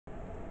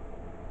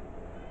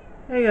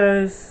Hey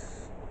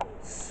guys,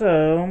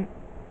 so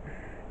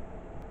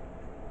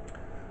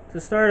to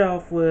start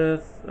off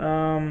with,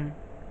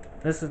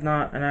 this is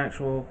not an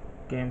actual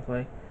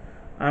gameplay.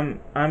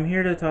 I'm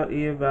here to talk to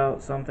you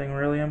about something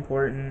really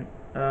important.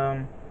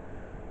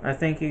 I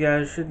think you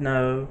guys should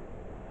know.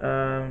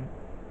 Um,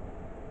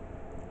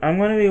 I'm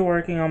going to be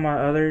working on my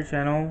other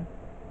channel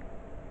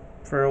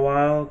for a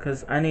while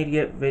because I need to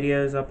get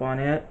videos up on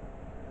it,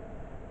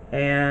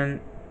 and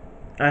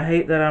I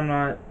hate that I'm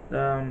not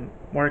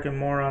working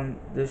more on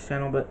this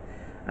channel, but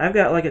I've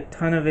got like a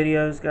ton of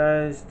videos,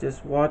 guys.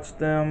 Just watch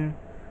them.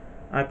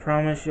 I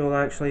promise you'll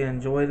actually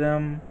enjoy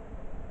them.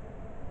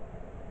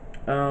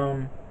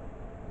 Um,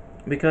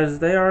 because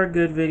they are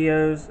good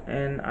videos,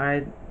 and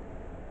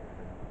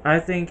I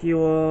think you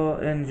will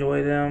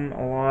enjoy them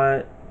a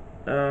lot.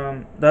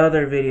 The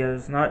other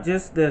videos, not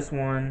just this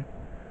one.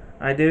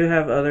 I do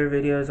have other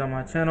videos on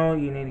my channel.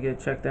 You need to go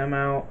check them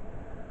out.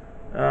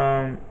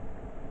 Um,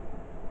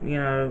 you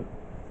know,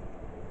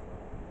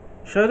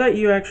 show that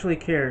you actually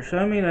care.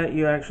 Show me that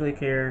you actually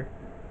care.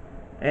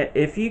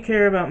 If you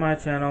care about my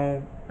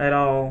channel at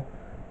all,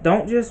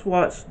 don't just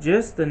watch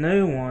just the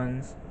new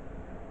ones.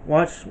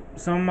 Watch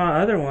some of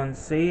my other ones.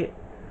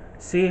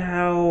 See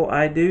how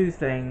I do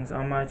things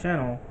on my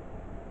channel.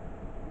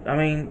 I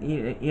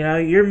mean, you know,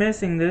 you're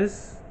missing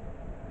this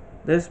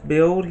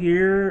build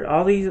here.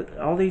 All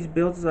these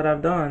builds that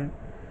I've done.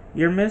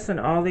 You're missing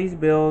all these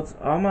builds.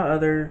 All my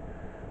other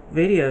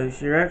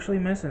videos. You're actually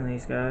missing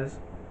these, guys.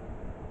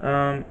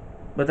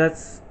 But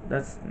that's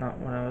not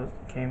what I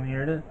came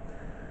here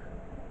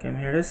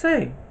to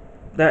say.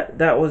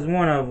 That was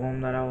one of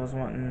them that I was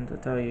wanting to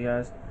tell you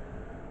guys.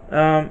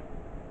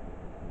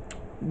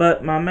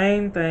 But my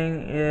main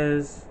thing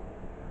is,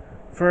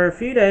 for a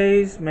few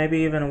days, maybe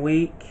even a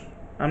week,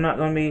 I'm not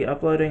going to be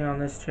uploading on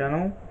this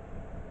channel,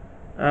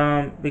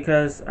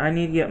 because I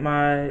need to get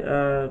my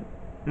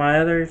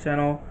other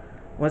channel,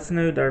 What's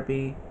New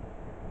Derpy,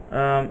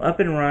 up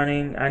and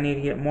running. I need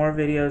to get more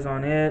videos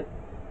on it.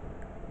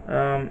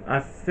 I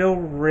feel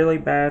really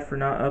bad for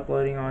not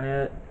uploading on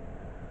it,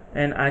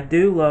 and I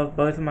do love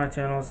both of my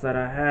channels that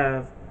I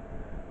have,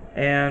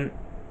 and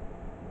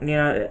you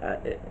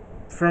know,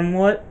 from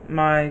what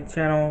my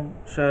channel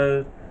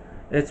showed,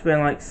 it's been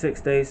like 6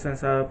 days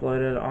since I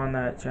uploaded on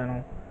that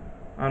channel,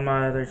 on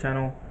my other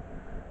channel.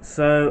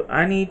 So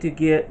I need to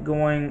get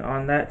going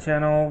on that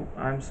channel.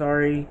 I'm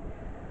sorry.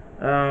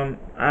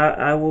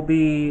 I will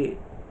be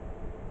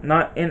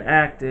not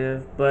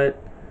inactive,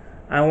 but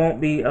I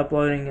won't be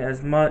uploading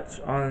as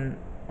much on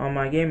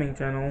my gaming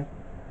channel,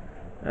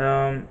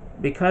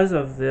 because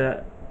of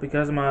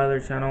my other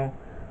channel.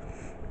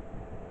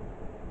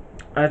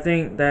 I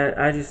think that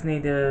I just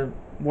need to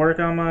work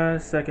on my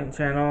second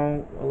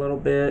channel a little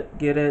bit,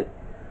 get it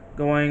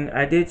going.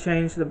 I did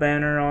change the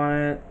banner on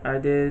it.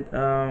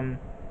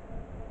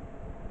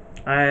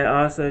 I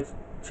also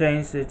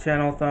changed the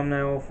channel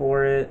thumbnail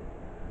for it.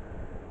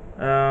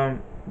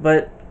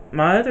 But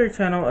my other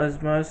channel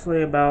is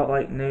mostly about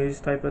like news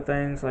type of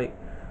things, like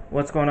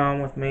what's going on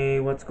with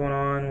me, what's going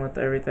on with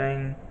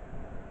everything.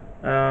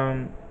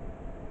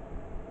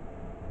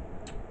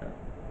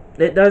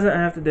 It doesn't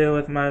have to do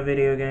with my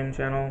video game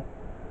channel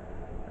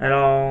at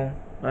all.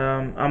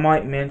 I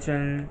might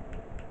mention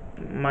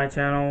my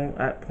channel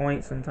at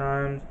points and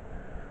times,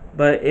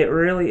 but it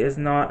really is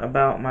not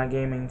about my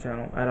gaming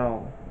channel at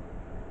all.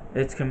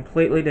 It's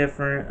completely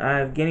different. I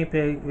have guinea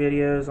pig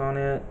videos on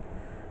it.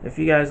 If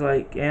you guys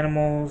like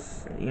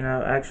animals, you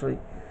know, actually,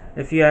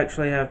 if you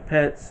actually have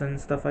pets and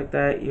stuff like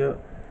that, you'll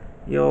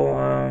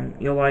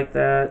like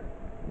that.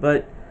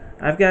 But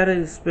I've got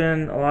to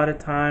spend a lot of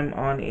time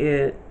on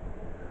it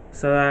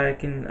so that I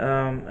can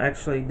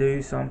actually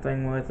do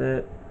something with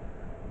it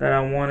that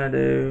I want to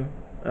do.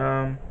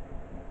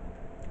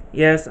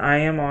 Yes, I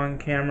am on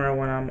camera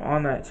when I'm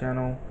on that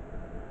channel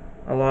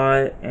a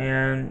lot,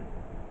 and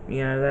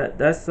you know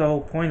that's the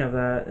whole point of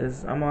that.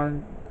 Is I'm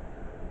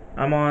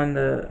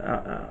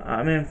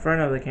in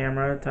front of the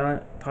camera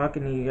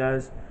talking to you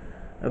guys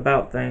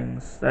about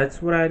things.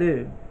 That's what I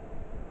do.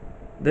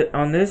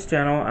 On this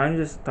channel, I'm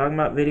just talking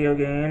about video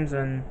games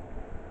and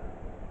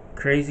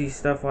crazy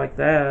stuff like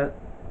that,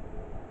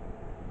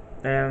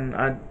 and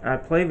I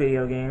play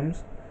video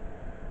games.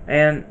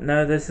 And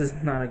no, this is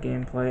not a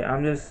gameplay.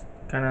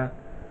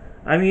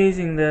 I'm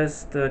using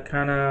this to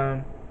kind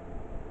of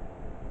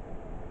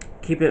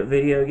keep it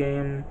video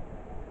game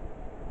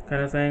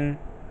kind of thing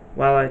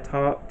while I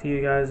talk to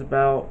you guys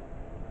about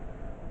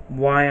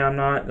why I'm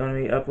not going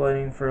to be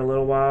uploading for a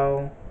little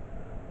while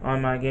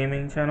on my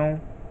gaming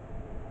channel.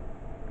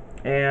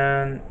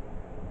 And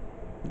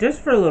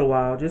just for a little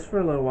while. It's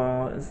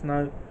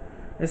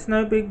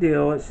no big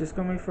deal. It's just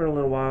going to be for a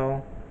little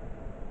while.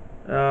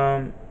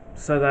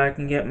 So that I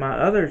can get my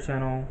other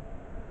channel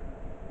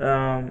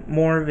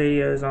more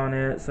videos on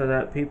it, so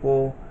that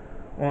people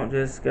won't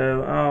just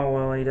go, oh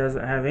well, he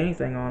doesn't have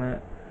anything on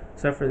it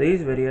except for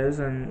these videos,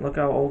 and look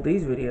how old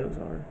these videos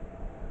are.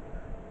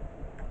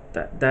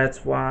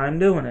 That's why I'm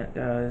doing it,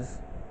 guys.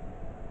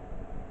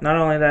 Not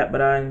only that,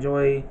 but I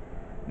enjoy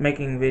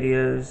making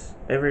videos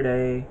every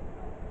day,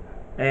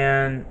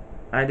 and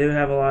I do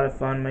have a lot of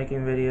fun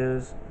making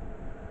videos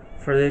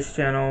for this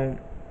channel,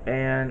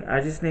 and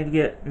I just need to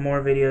get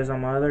more videos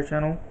on my other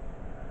channel.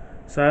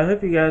 So I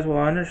hope you guys will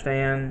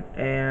understand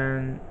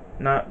and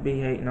not be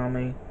hating on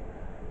me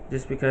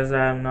just because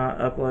I'm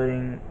not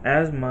uploading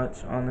as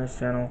much on this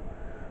channel.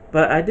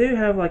 But I do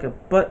have like a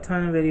butt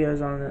ton of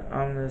videos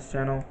on this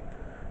channel.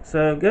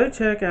 So go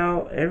check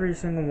out every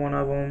single one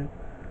of them.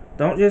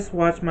 Don't just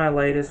watch my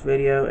latest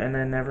video and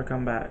then never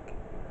come back.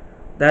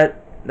 That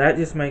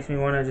just makes me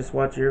want to just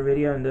watch your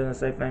video and do the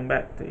same thing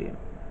back to you.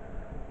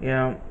 You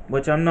know,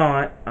 which I'm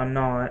not.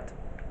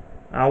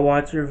 I'll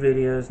watch your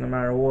videos no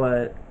matter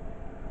what.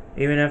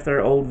 Even if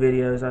they're old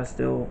videos, I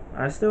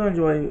still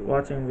enjoy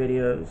watching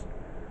videos.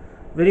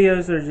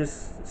 Videos are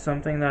just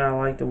something that I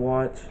like to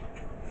watch,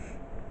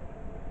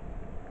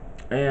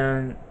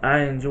 and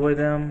I enjoy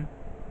them.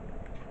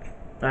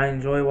 I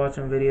enjoy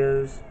watching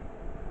videos.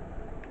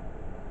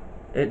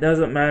 It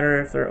doesn't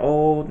matter if they're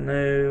old,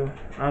 new,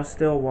 I'll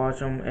still watch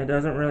them. It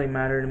doesn't really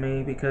matter to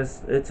me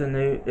because it's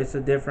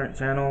a different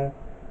channel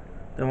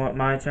than what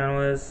my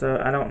channel is,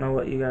 so I don't know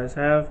what you guys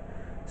have.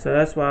 So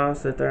that's why I'll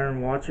sit there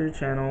and watch your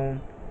channel.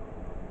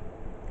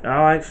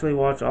 I'll actually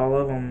watch all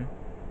of them.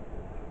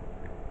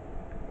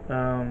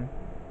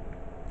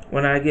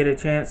 When I get a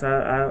chance,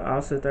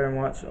 I'll sit there and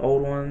watch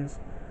old ones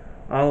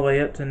all the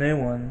way up to new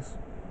ones.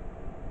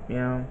 You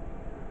know,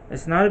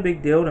 it's not a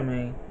big deal to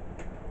me.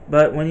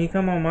 But when you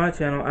come on my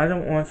channel, I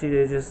don't want you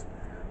to just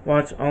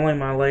watch only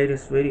my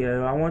latest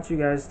video. I want you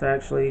guys to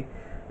actually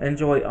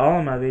enjoy all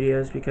of my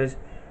videos because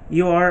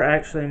you are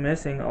actually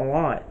missing a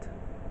lot.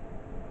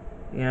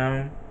 You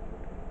know,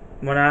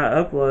 when I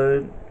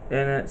upload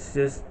and it's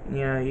just,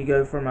 you know, you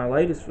go for my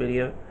latest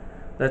video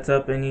that's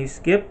up and you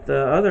skip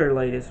the other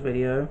latest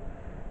video,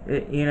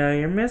 you know,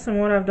 you're missing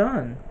what I've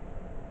done.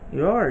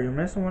 You're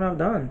missing what I've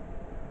done.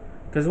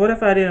 Because what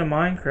if I did a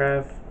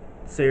Minecraft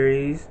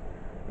series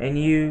and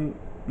you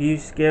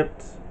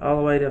skipped all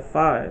the way to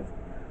 5?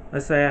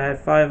 Let's say I had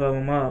 5 of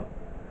them up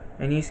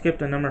and you skipped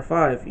to number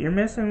 5. You're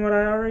missing what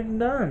I already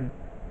done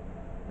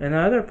in the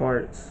other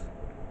parts.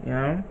 You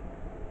know,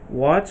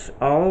 watch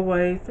all the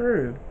way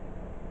through.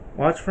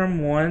 Watch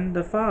from 1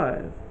 to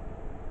 5.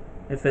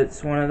 If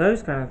it's one of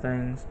those kind of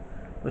things,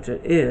 which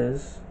it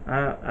is,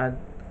 I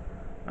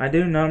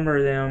do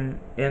number them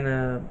in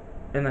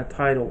the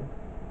title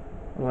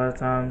a lot of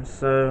times.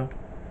 So,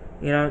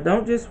 you know,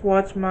 don't just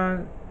watch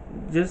my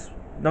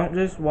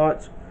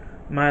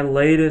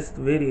latest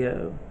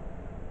video.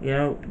 You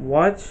know,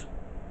 watch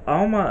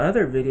all my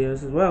other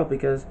videos as well,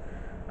 because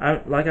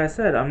like I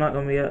said, I'm not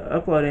going to be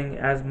uploading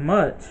as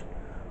much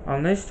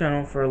on this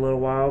channel for a little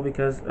while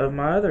because of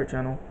my other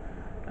channel.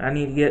 I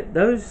need to get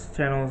those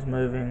channels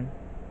moving,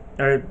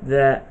 or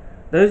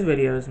those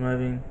videos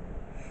moving.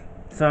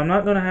 So I'm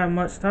not going to have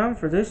much time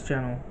for this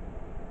channel,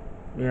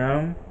 you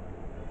know.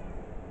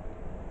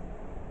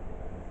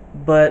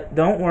 But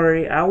don't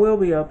worry, I will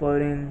be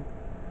uploading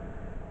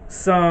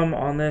some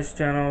on this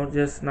channel,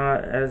 just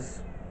not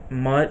as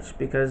much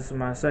because of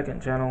my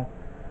second channel,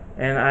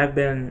 and I've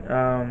been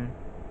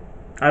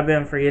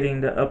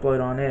forgetting to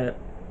upload on it,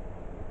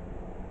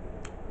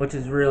 which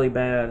is really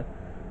bad.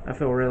 I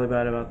feel really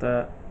bad about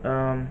that.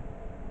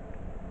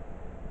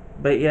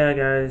 But yeah,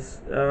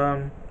 guys,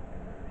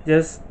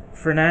 just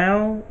for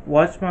now,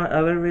 watch my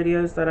other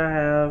videos that I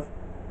have.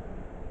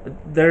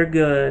 They're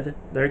good.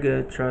 They're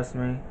good. Trust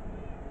me.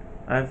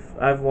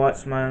 I've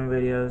watched my own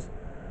videos.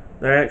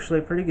 They're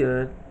actually pretty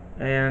good,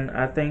 and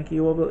I think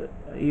you will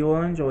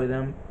enjoy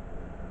them.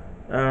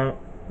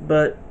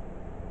 But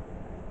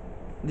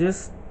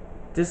just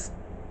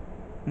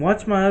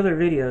watch my other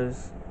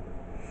videos.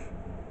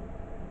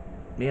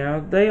 You know,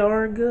 they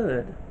are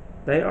good.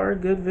 They are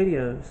good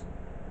videos.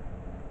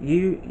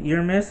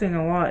 You're missing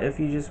a lot if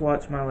you just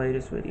watch my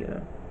latest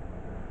video.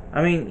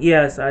 I mean,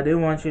 yes, I do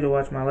want you to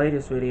watch my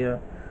latest video,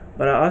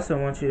 but I also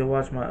want you to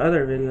watch my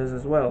other videos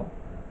as well.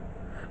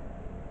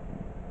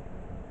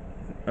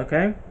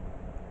 Okay?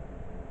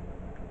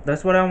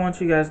 That's what I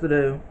want you guys to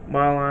do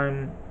while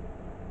I'm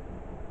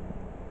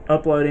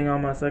uploading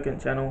on my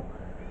second channel.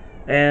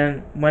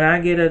 And when I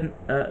get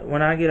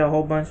a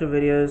whole bunch of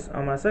videos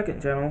on my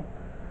second channel,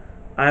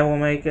 I will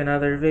make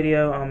another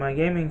video on my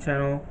gaming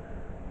channel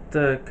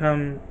to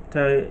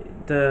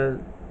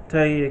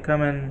tell you to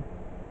come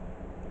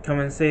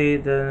and see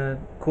the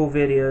cool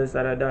videos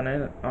that I've done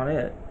on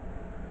it.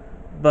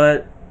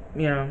 But,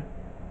 you know,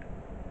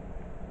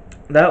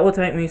 that will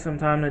take me some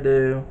time to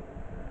do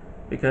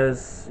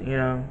because, you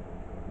know,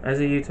 as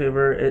a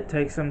YouTuber, it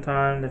takes some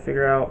time to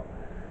figure out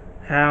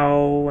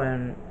how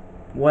and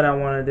what I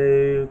want to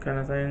do, kind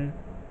of thing.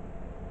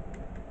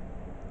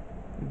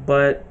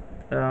 But,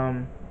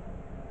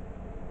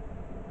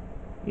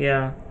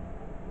 yeah,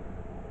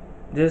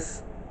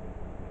 just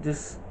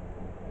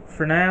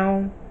for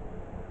now,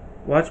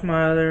 watch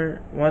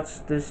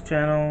this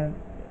channel,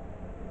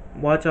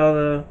 watch all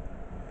the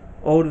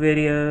old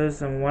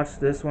videos, and watch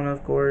this one,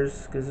 of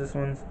course, because this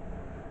one's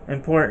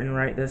important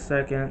right this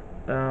second.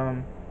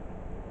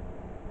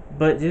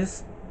 But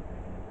just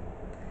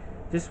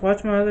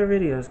watch my other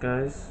videos,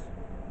 guys.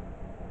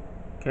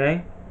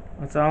 Okay?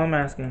 That's all I'm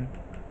asking.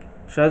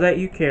 Show that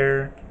you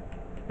care,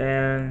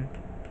 and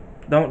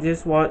don't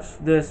just watch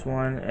this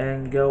one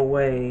and go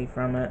away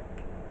from it.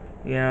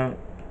 You know,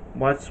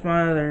 watch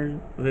my other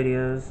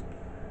videos,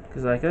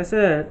 because like I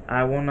said,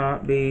 I will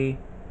not be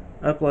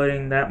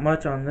uploading that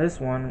much on this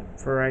one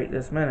for right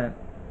this minute.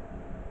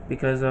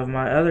 Because of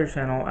my other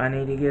channel, I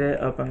need to get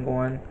it up and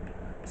going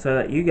so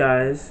that you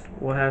guys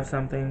will have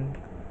something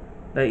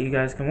that you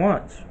guys can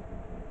watch.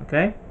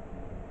 Okay?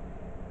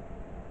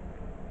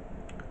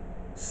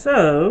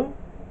 So,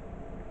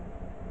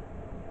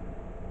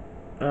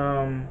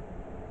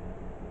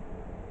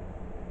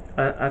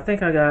 I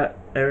think I got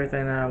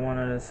everything that I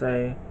wanted to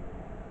say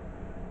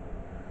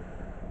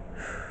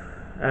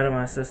out of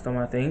my system,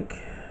 I think.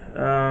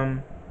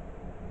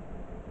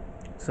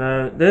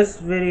 So this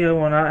video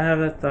will not have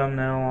a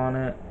thumbnail on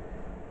it.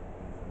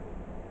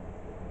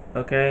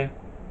 Okay?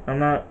 I'm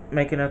not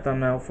making a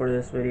thumbnail for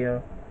this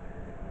video.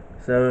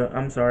 So,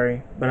 I'm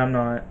sorry, but I'm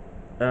not.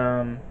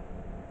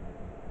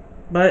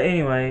 But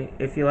anyway,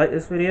 if you like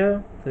this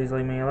video, please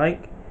leave me a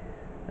like.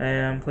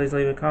 And please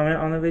leave a comment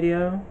on the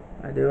video.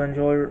 I do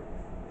enjoy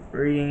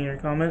reading your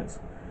comments.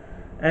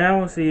 And I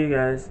will see you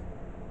guys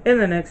in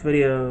the next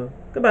video.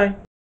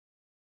 Goodbye.